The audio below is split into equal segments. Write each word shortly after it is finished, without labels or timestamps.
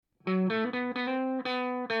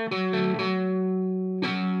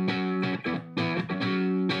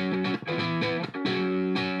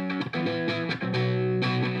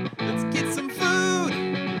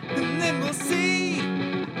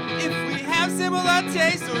similar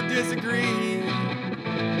tastes or disagree.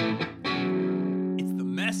 It's the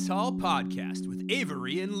Mess Hall Podcast with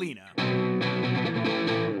Avery and Lena. Yeah,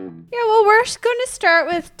 well, we're going to start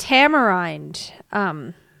with tamarind.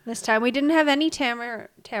 This time we didn't have any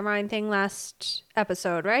tamarind thing last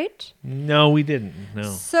episode, right? No, we didn't.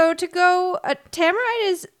 No. So tamarind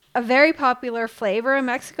is a very popular flavor in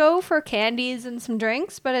Mexico for candies and some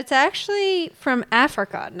drinks, but it's actually from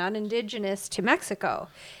Africa, not indigenous to Mexico.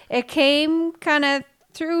 It came kind of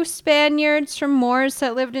through Spaniards from Moors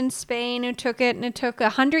that lived in Spain who took it, and it took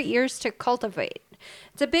 100 years to cultivate.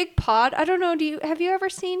 It's a big pod. I don't know, have you ever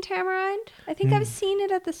seen tamarind? I think I've seen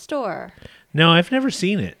it at the store. No, I've never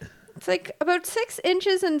seen it. It's like about 6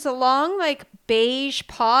 inches and it's a long, like, beige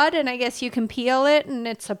pod, and I guess you can peel it, and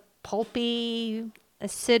it's a pulpy,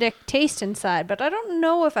 acidic taste inside. But I don't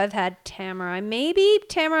know if I've had tamarind. Maybe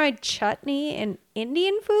tamarind chutney in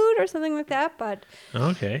Indian food or something like that, but...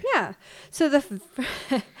 Okay. Yeah. So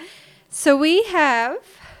so we have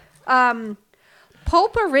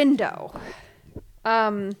pulparindo.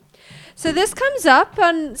 So this comes up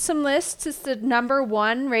on some lists. It's the number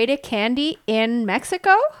 1 rated candy in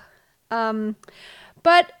Mexico.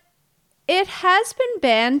 But it has been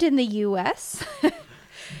banned in the U.S.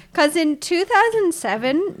 because in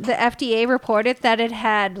 2007, the FDA reported that it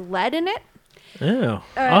had lead in it. Oh,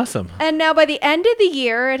 awesome. And now by the end of the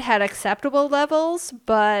year, it had acceptable levels,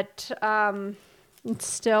 but it's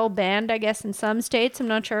still banned, I guess, in some states. I'm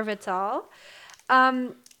not sure if it's all.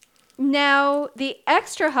 Now, the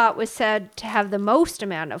extra hot was said to have the most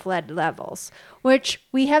amount of lead levels, which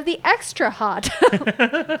we have the extra hot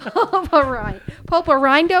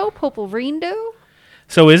pulparindo.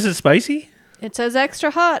 So is it spicy? It says extra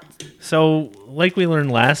hot. So, like we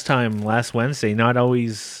learned last Wednesday, not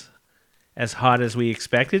always as hot as we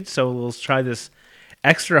expected. So we'll try this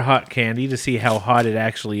extra hot candy to see how hot it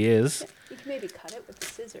actually is. You can maybe cut it with the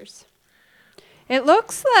scissors. It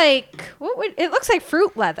looks like it looks like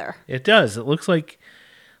fruit leather. It does. It looks like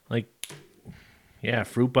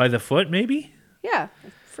fruit by the foot, maybe. Yeah,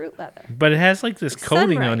 fruit leather. But it has like this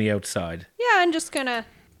coating on the outside. Yeah, I'm just gonna.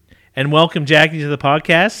 And welcome, Jackie, to the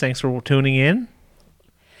podcast. Thanks for tuning in.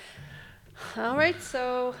 All right,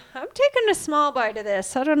 so I'm taking a small bite of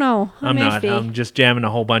this. I don't know. I'm not. I'm just jamming a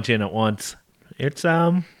whole bunch in at once. It's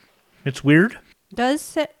weird.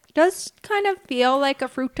 Does kind of feel like a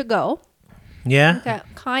fruit to go. Yeah.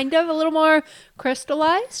 That kind of a little more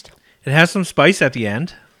crystallized. It has some spice at the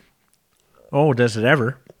end. Oh, does it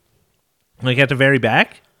ever? Like at the very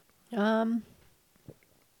back?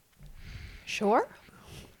 Sure.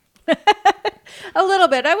 A little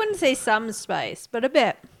bit. I wouldn't say some spice, but a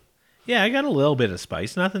bit. Yeah, I got a little bit of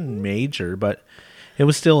spice. Nothing major, but it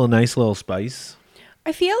was still a nice little spice.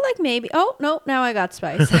 I feel like maybe... Oh, no, now I got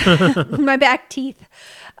spice. My back teeth.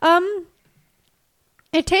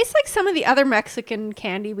 It tastes like some of the other Mexican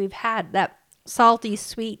candy we've had. That salty,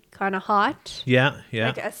 sweet, kind of hot. Yeah.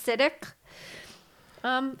 Like acidic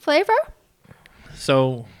flavor.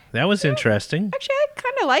 So that was interesting. Actually, I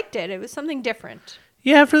kind of liked it. It was something different.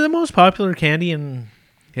 Yeah, for the most popular candy in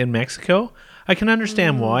Mexico, I can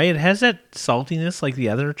understand why. It has that saltiness like the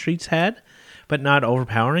other treats had, but not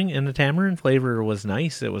overpowering. And the tamarind flavor was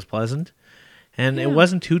nice. It was pleasant. And it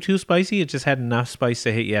wasn't too spicy. It just had enough spice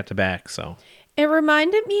to hit you at the back, so... It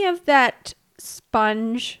reminded me of that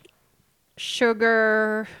sponge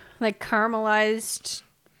sugar, like caramelized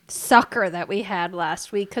sucker that we had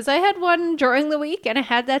last week. Because I had one during the week and it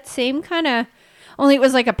had that same kind of, only it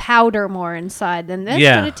was like a powder more inside than this,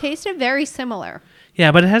 but it tasted very similar.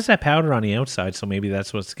 Yeah, but it has that powder on the outside, so maybe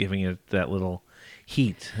that's what's giving it that little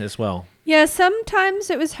heat as well. Yeah,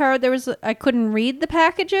 sometimes it was hard. I couldn't read the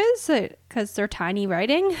packages because they're tiny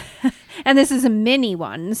writing. And this is a mini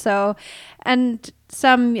one. So, and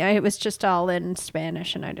it was just all in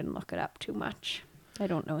Spanish and I didn't look it up too much. I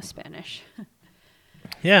don't know Spanish.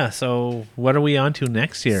 Yeah, so what are we on to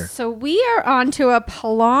next year? So we are on to a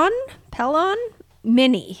Pelon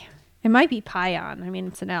Mini. It might be Pion. I mean,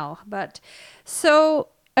 it's an L. But so...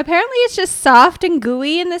 Apparently, it's just soft and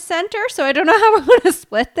gooey in the center, so I don't know how we're going to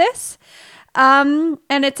split this. And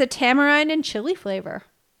it's a tamarind and chili flavor.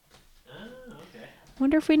 Oh, okay.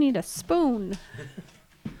 Wonder if we need a spoon.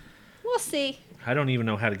 We'll see. I don't even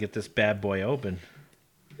know how to get this bad boy open.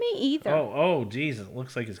 Me either. Oh, geez. It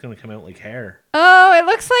looks like it's going to come out like hair. Oh, it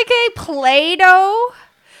looks like a Play-Doh.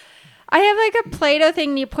 I have like a Play-Doh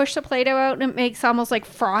thing. You push the Play-Doh out and it makes almost like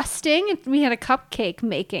frosting. We had a cupcake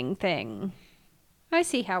making thing. I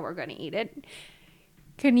see how we're going to eat it.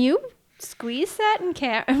 Can you squeeze that in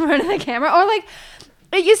front of the camera? Or like,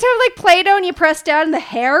 it used to have like Play-Doh and you press down and the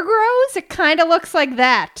hair grows. It kind of looks like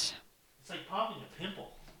that. It's like popping a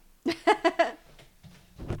pimple.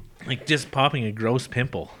 Like just popping a gross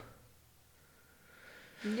pimple.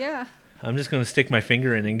 Yeah. I'm just going to stick my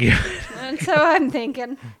finger in and give it. And so I'm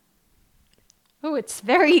thinking, oh, it's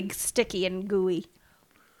very sticky and gooey.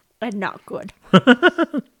 And not good.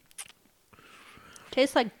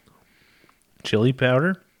 Tastes like Chili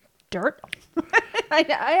powder? dirt. I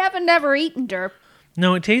haven't never eaten dirt.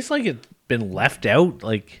 No, it tastes like it's been left out.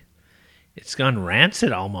 Like it's gone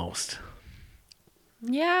rancid almost.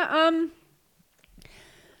 Yeah,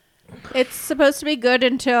 it's supposed to be good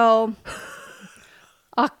until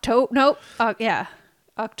October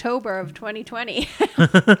of 2020.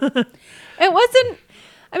 It wasn't,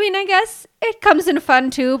 I mean, I guess it comes in fun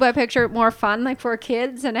too, but I picture it more fun like for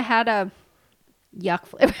kids, and it had a yuck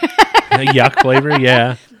flavor. A yuck flavor,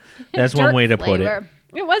 yeah. That's one Dirt way to put it. flavor.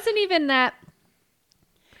 It wasn't even that.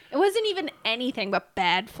 It wasn't even anything but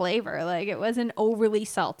bad flavor. Like, it wasn't overly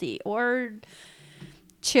salty or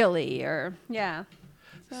chili or, yeah.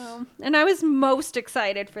 So, and I was most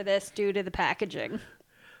excited for this due to the packaging.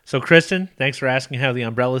 So, Kristen, thanks for asking how the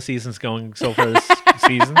umbrella season's going so far this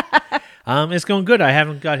season. It's going good. I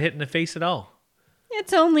haven't got hit in the face at all.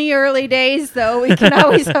 It's only early days, though. We can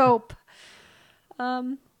always hope.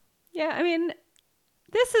 Yeah, I mean,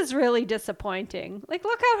 this is really disappointing. Like,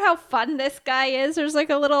 look how fun this guy is. There's like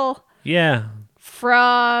a little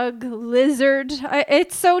frog, lizard.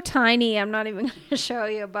 It's so tiny. I'm not even going to show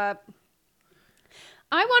you, but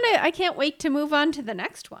I can't wait to move on to the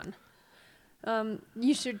next one.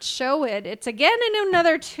 You should show it. It's again in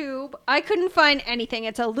another tube. I couldn't find anything.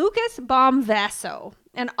 It's a Lucas Bomb Vaso.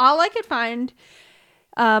 And all I could find,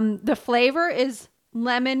 the flavor is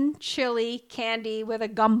lemon chili candy with a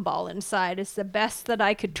gumball inside. Is the best that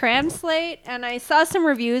I could translate. And I saw some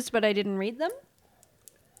reviews, but I didn't read them.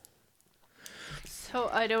 So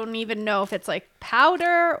I don't even know if it's like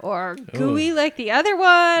powder or gooey like the other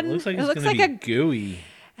one. It looks like it's gooey.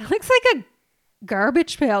 It looks like a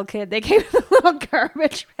garbage pail kid. They came with little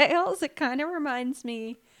garbage pails. It kind of reminds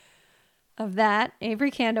me of that.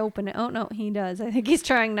 Avery can't open it. Oh, no, he does. I think he's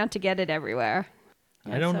trying not to get it everywhere.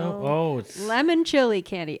 I don't know. Oh, it's lemon chili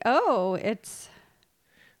candy. Oh,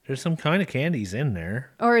 there's some kind of candies in there.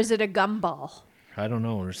 Or is it a gumball? I don't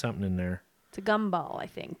know. There's something in there. It's a gumball, I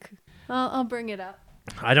think. I'll bring it up.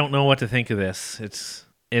 I don't know what to think of this.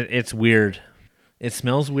 It's weird. It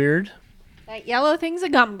smells weird. That yellow thing's a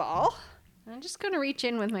gumball. I'm just going to reach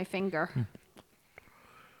in with my finger.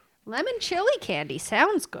 Lemon chili candy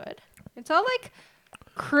sounds good. It's all like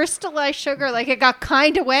crystallized sugar, like it got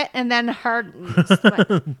kind of wet and then hardens.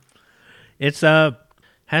 It's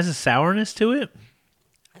has a sourness to it.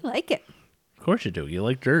 I like it. Of course you do. You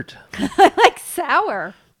like dirt. I like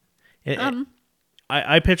sour.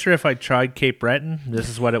 I picture if I tried Cape Breton, this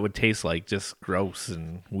is what it would taste like. Just gross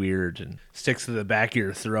and weird and sticks to the back of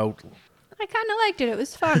your throat. I kind of liked it. It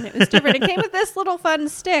was fun. It was different. It came with this little fun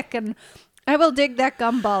stick, and I will dig that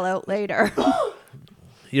gumball out later.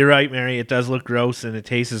 You're right, Mary. It does look gross, and it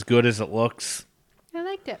tastes as good as it looks. I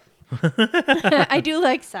liked it. I do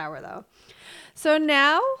like sour, though. So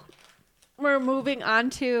now we're moving on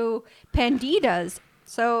to panditas.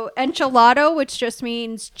 So enchilado, which just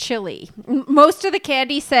means chili. Most of the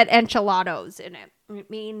candy said enchilados in it. It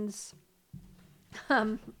means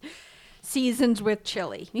seasoned with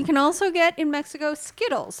chili. You can also get in Mexico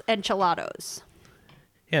Skittles enchilados.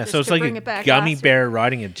 Yeah, Just so it's to like bring a it back gummy last bear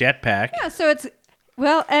riding a jetpack. Yeah, so it's,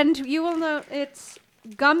 well, and you will know it's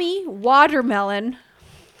gummy watermelon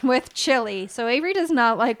with chili. So Avery does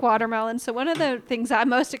not like watermelon. So one of the things I'm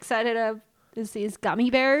most excited of is these gummy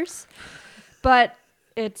bears. But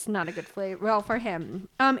it's not a good flavor. Well, for him.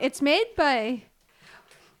 It's made by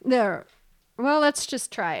well, let's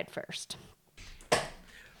just try it first.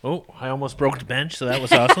 Oh, I almost broke the bench, so that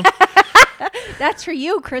was awesome. That's for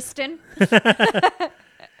you, Kristen.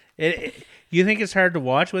 You think it's hard to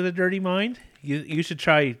watch with a dirty mind? You should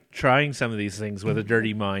trying some of these things with a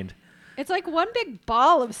dirty mind. It's like one big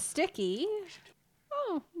ball of sticky.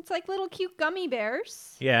 Oh, it's like little cute gummy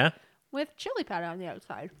bears. Yeah. With chili powder on the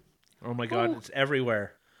outside. Oh my God, It's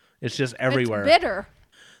everywhere. It's just everywhere. It's bitter.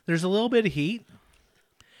 There's a little bit of heat,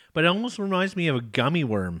 but it almost reminds me of a gummy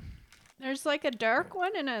worm. There's like a dark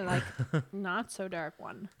one and a like not so dark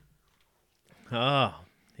one. Oh,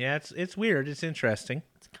 yeah, it's weird. It's interesting.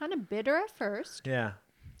 It's kind of bitter at first. Yeah.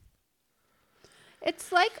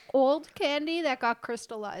 It's like old candy that got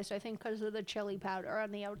crystallized, I think, because of the chili powder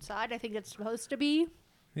on the outside. I think it's supposed to be.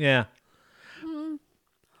 Yeah.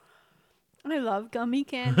 I love gummy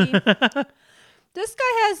candy. This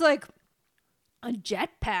guy has like a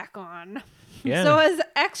jetpack on. Yeah. So I was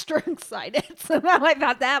extra excited. So now I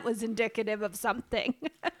thought that was indicative of something.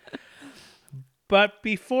 But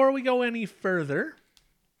before we go any further,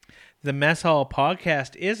 The Mess Hall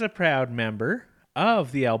Podcast is a proud member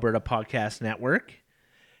of the Alberta Podcast Network,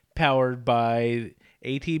 powered by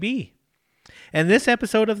ATB. And this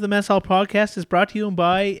episode of the Mess Hall Podcast is brought to you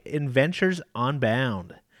by Adventures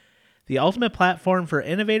Unbound, the ultimate platform for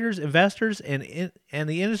innovators, investors, and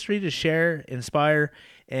the industry to share, inspire,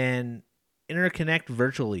 and interconnect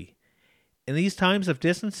virtually. In these times of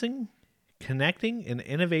distancing, connecting and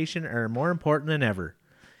innovation are more important than ever.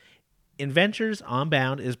 Adventures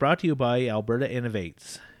Unbound is brought to you by Alberta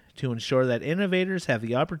Innovates to ensure that innovators have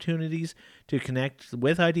the opportunities to connect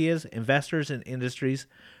with ideas, investors, and industries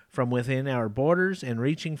from within our borders and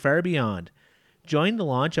reaching far beyond. Join the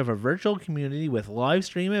launch of a virtual community with live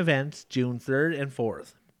stream events June 3rd and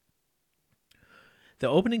 4th. The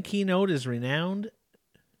opening keynote is renowned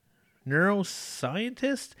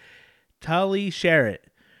neuroscientist Tali Sharrett,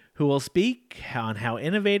 who will speak on how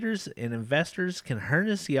innovators and investors can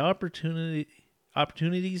harness the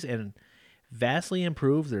opportunities and vastly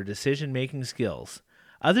improve their decision-making skills.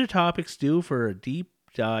 Other topics due for a deep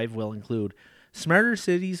dive will include smarter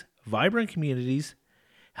cities, vibrant communities,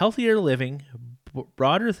 healthier living,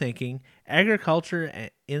 broader thinking, agriculture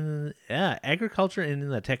in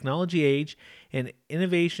the technology age, and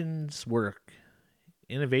innovation of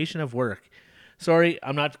work. Sorry,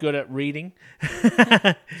 I'm not good at reading. There's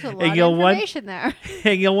a lot of information there.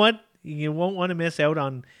 And you won't want to miss out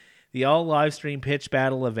on the all live stream pitch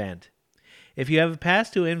battle event. If you have a pass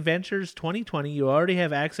to Adventures 2020, you already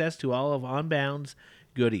have access to all of Unbound's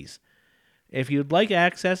goodies. If you'd like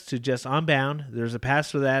access to just Unbound, there's a pass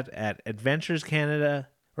for that at Adventures Canada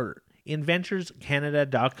or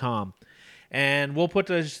adventurescanada.com. And we'll put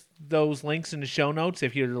those links in the show notes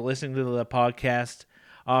if you're listening to the podcast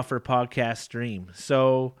stream.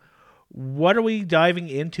 So what are we diving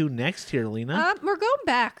into next here, Lena? We're going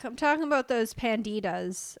back. I'm talking about those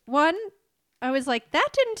panditas. One, I was like, that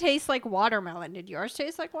didn't taste like watermelon. Did yours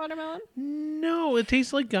taste like watermelon? No, it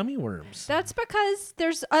tastes like gummy worms. That's because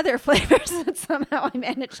there's other flavors that somehow I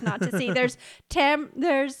managed not to see. There's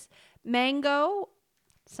mango,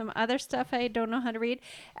 some other stuff I don't know how to read,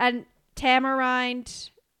 and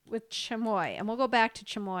tamarind with chamoy, and we'll go back to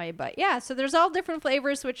chamoy, but yeah, so there's all different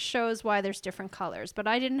flavors, which shows why there's different colors, but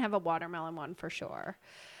I didn't have a watermelon one for sure.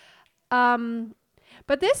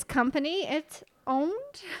 But this company, it's owned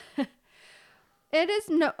it is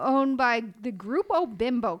owned by the Grupo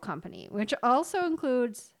Bimbo company, which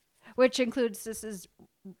includes this is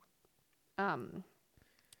I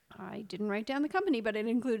didn't write down the company, but it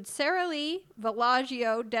includes Sara Lee,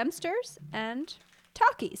 Villaggio Dempsters, and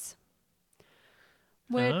Takis.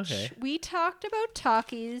 Which we talked about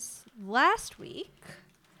Takis last week.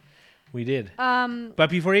 We did. But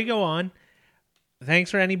before you go on,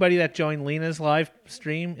 thanks for anybody that joined Lena's live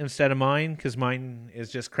stream instead of mine, because mine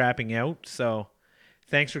is just crapping out. So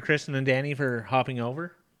thanks for Kristen and Danny for hopping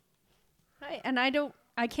over. And I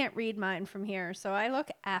can't read mine from here, so I look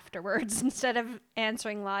afterwards instead of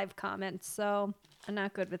answering live comments. So I'm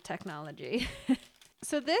not good with technology.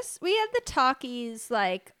 So we had the Takis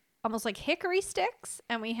almost like hickory sticks,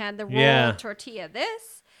 and we had the rolled tortilla.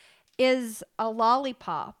 This is a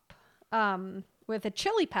lollipop with a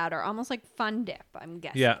chili powder, almost like Fun Dip, I'm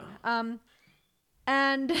guessing. Yeah. And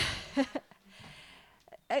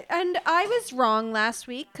I was wrong last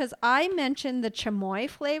week because I mentioned the chamoy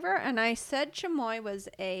flavor, and I said chamoy was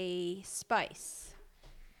a spice.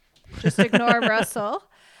 Just ignore Russell.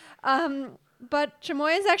 But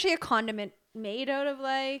chamoy is actually a condiment made out of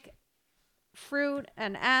fruit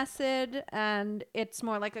and acid, and it's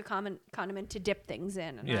more like a condiment to dip things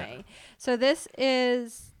in. So this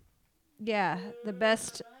is the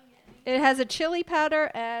best. It has a chili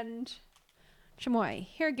powder and chamoy.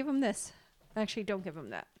 Here, give him this. Actually, don't give him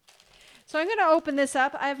that. So I'm going to open this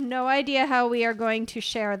up. I have no idea how we are going to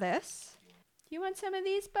share this. You want some of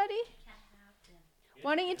these, buddy?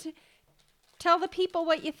 Why don't you tell the people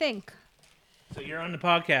what you think? So you're on the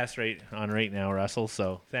podcast right now, Russell.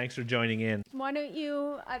 So thanks for joining in. Why don't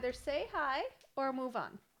you either say hi or move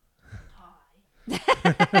on? Hi.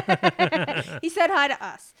 He said hi to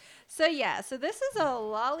us. So this is a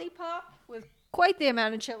lollipop with quite the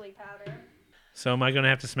amount of chili powder. So am I going to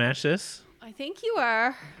have to smash this? I think you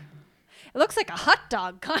are. It looks like a hot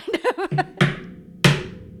dog, kind of.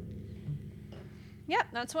 Yep,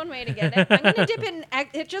 that's one way to get it. I'm going to dip in.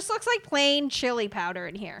 It just looks like plain chili powder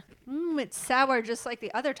in here. It's sour just like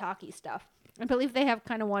the other Taki stuff. I believe they have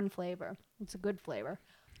kind of one flavor. It's a good flavor.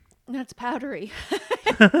 That's powdery.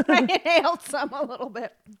 I inhaled some a little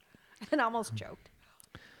bit and almost choked.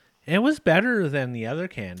 It was better than the other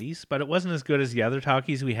candies, but it wasn't as good as the other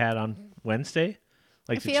Takis we had on Wednesday,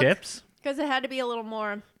 like the chips. Because it had to be a little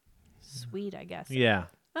more sweet, I guess. Yeah.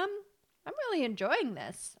 I'm really enjoying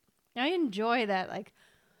this. I enjoy that, like,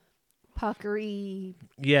 puckery.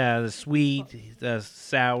 Yeah, the sweet, the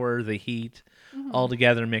sour, the heat, all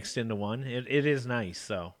together mixed into one. It is nice.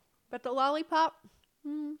 So But the lollipop,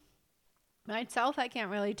 by itself, I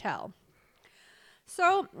can't really tell.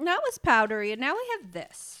 So that was powdery, and now we have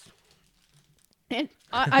this. And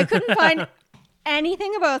I couldn't find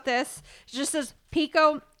anything about this. It just says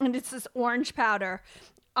Pico, and it's this orange powder.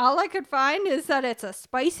 All I could find is that it's a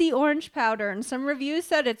spicy orange powder, and some reviews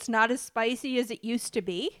said it's not as spicy as it used to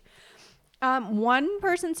be. One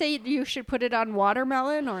person said you should put it on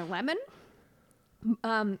watermelon or lemon.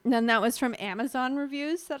 Then that was from Amazon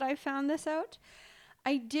reviews that I found this out.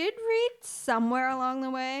 I did read somewhere along the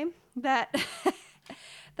way that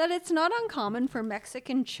that it's not uncommon for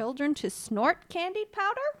Mexican children to snort candied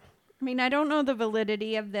powder. I mean, I don't know the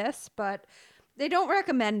validity of this, but they don't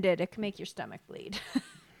recommend it. It can make your stomach bleed,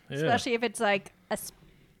 especially if it's like a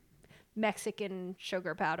Mexican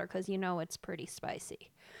sugar powder, because you know it's pretty spicy.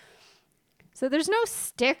 So there's no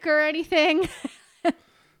stick or anything.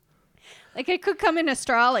 Like, it could come in a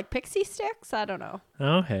straw, like pixie sticks. I don't know.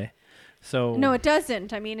 okay, so No, it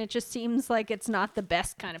doesn't. I mean, it just seems like it's not the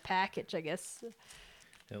best kind of package, I guess.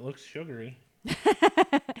 it looks sugary.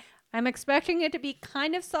 I'm expecting it to be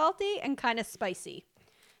kind of salty and kind of spicy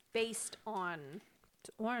based on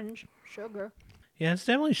orange sugar. Yeah, it's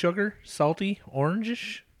definitely sugar, salty,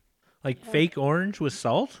 orangish, like fake orange with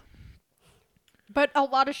salt. But a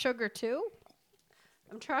lot of sugar, too.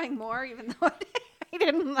 I'm trying more, even though I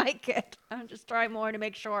didn't like it. I'm just trying more to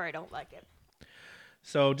make sure I don't like it.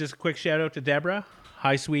 So just a quick shout out to Deborah.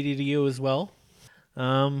 Hi, sweetie, to you as well.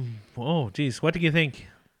 Oh, geez, what do you think?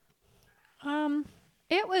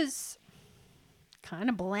 It was kind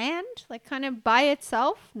of bland, like kind of by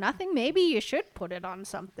itself. Nothing. Maybe you should put it on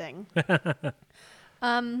something. Yeah,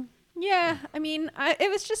 I mean,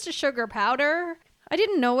 it was just a sugar powder. I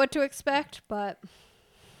didn't know what to expect, but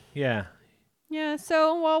Yeah. yeah.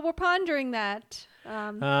 So while we're pondering that,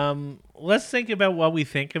 Let's think about what we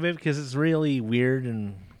think of it because it's really weird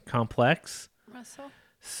and complex. Russell.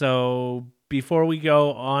 So before we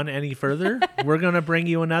go on any further, we're going to bring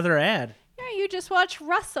you another ad. Yeah, you just watch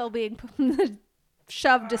Russell being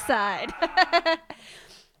shoved aside.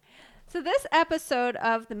 So this episode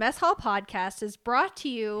of the Mess Hall Podcast is brought to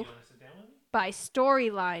you by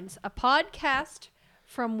Storylines, a podcast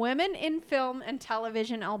from women in film and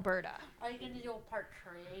television Alberta. Are you going to do a part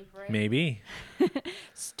 3, right? Maybe.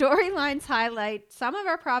 Storylines highlight some of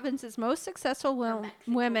our province's most successful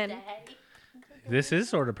women. Day. This is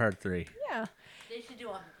sort of part 3. Yeah. You should do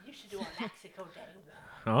a Mexico Day.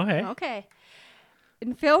 Okay. Okay.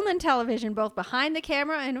 In film and television, both behind the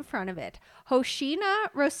camera and in front of it. Hoshina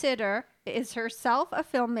Rositter is herself a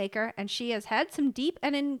filmmaker, and she has had some deep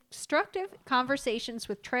and instructive conversations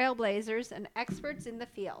with trailblazers and experts in the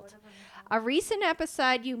field. A recent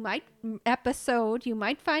episode you might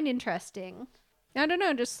find interesting. I don't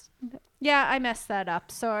know, I messed that up.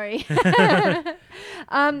 Sorry. Find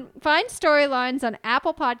Storylines on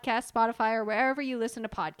Apple Podcasts, Spotify, or wherever you listen to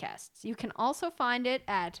podcasts. You can also find it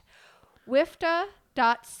at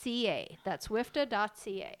wifta.ca. That's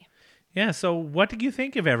wifta.ca. Yeah, so what did you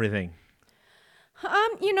think of everything?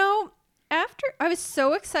 After I was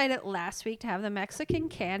so excited last week to have the Mexican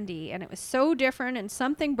candy, and it was so different and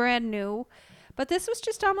something brand new. But this was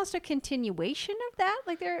just almost a continuation of that.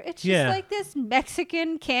 Like it's just like this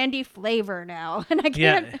Mexican candy flavor now, and I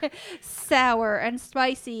can't sour and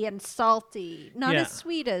spicy and salty, not as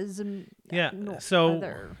sweet as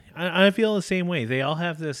I feel the same way. They all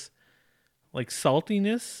have this like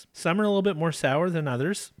saltiness. Some are a little bit more sour than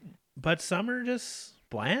others, but some are just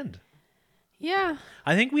bland. Yeah,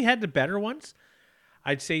 I think we had the better ones.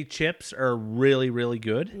 I'd say chips are really, really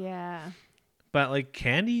good. Yeah. But like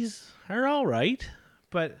candies are all right.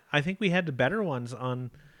 But I think we had the better ones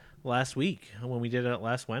on last week when we did it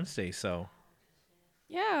last Wednesday. So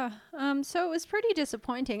yeah. So it was pretty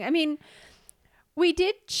disappointing. I mean, we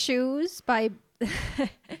did choose by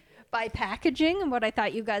by packaging, and what I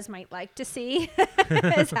thought you guys might like to see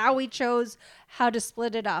is how we chose how to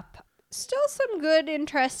split it up. Still some good,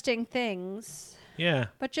 interesting things. yeah.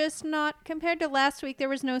 But just not, compared to last week, there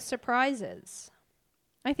was no surprises.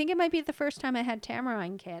 I think it might be the first time I had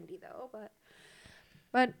tamarind candy, though.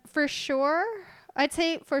 But for sure, I'd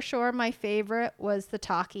say for sure my favorite was the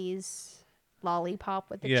Takis lollipop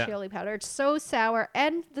with the chili powder. It's so sour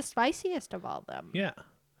and the spiciest of all them. Yeah.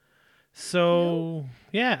 So,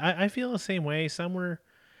 I feel the same way. Some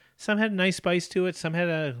had a nice spice to it. Some had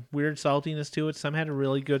a weird saltiness to it. Some had a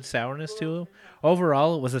really good sourness to it.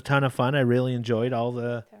 Overall, it was a ton of fun. I really enjoyed all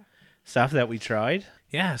the stuff that we tried.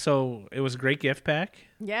 Yeah, so it was a great gift pack.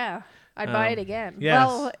 Yeah. I'd buy it again. yes.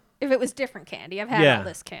 Well, if it was different candy. I've had Yeah. all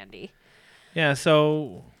this candy. Yeah,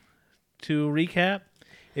 so to recap,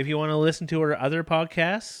 if you want to listen to our other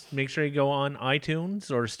podcasts, make sure you go on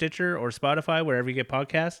iTunes or Stitcher or Spotify, wherever you get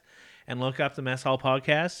podcasts, and look up the Mess Hall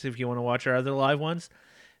Podcast. If you want to watch our other live ones,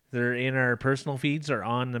 they're in our personal feeds or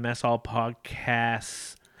on the Mess Hall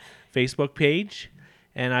Podcasts Facebook page.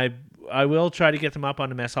 And I will try to get them up on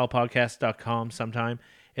the messhallpodcast.com sometime.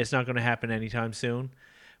 It's not going to happen anytime soon.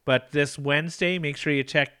 But this Wednesday, make sure you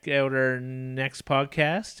check out our next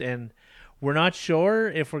podcast. And we're not sure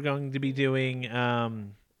if we're going to be doing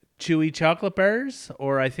chewy chocolate bars,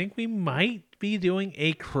 or I think we might be doing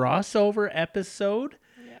a crossover episode,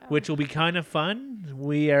 which will be kind of fun.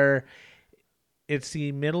 It's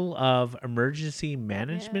the middle of Emergency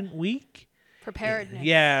Management Week. Preparedness.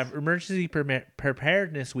 Yeah, Emergency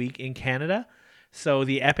Preparedness Week in Canada. So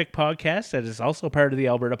the Epic Podcast, that is also part of the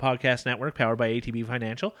Alberta Podcast Network, powered by ATB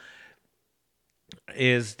Financial,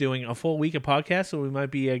 is doing a full week of podcasts, so we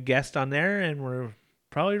might be a guest on there, and we're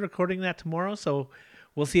probably recording that tomorrow, so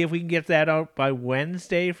we'll see if we can get that out by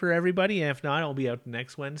Wednesday for everybody, and if not, it'll be out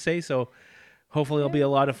next Wednesday, so hopefully it'll be a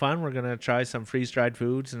lot of fun. We're going to try some freeze-dried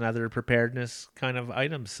foods and other preparedness kind of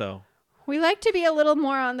items, so... We like to be a little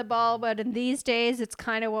more on the ball, but in these days, it's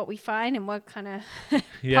kind of what we find and what kind of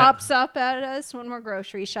pops up at us when we're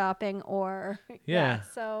grocery shopping or... Yeah.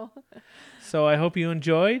 So I hope you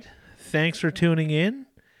enjoyed. Thanks for tuning in.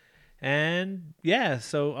 And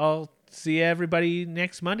so I'll see everybody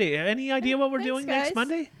next Monday. Any idea what we're doing next guys.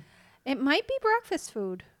 Monday? It might be breakfast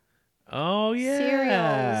food. Oh, yeah.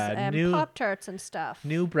 Cereals and Pop-Tarts and stuff.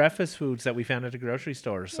 New breakfast foods that we found at the grocery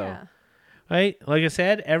store. So, Yeah. right, like I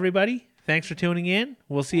said, everybody, thanks for tuning in.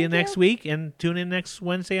 We'll see you next week, and tune in next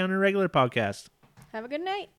Wednesday on a regular podcast. Have a good night.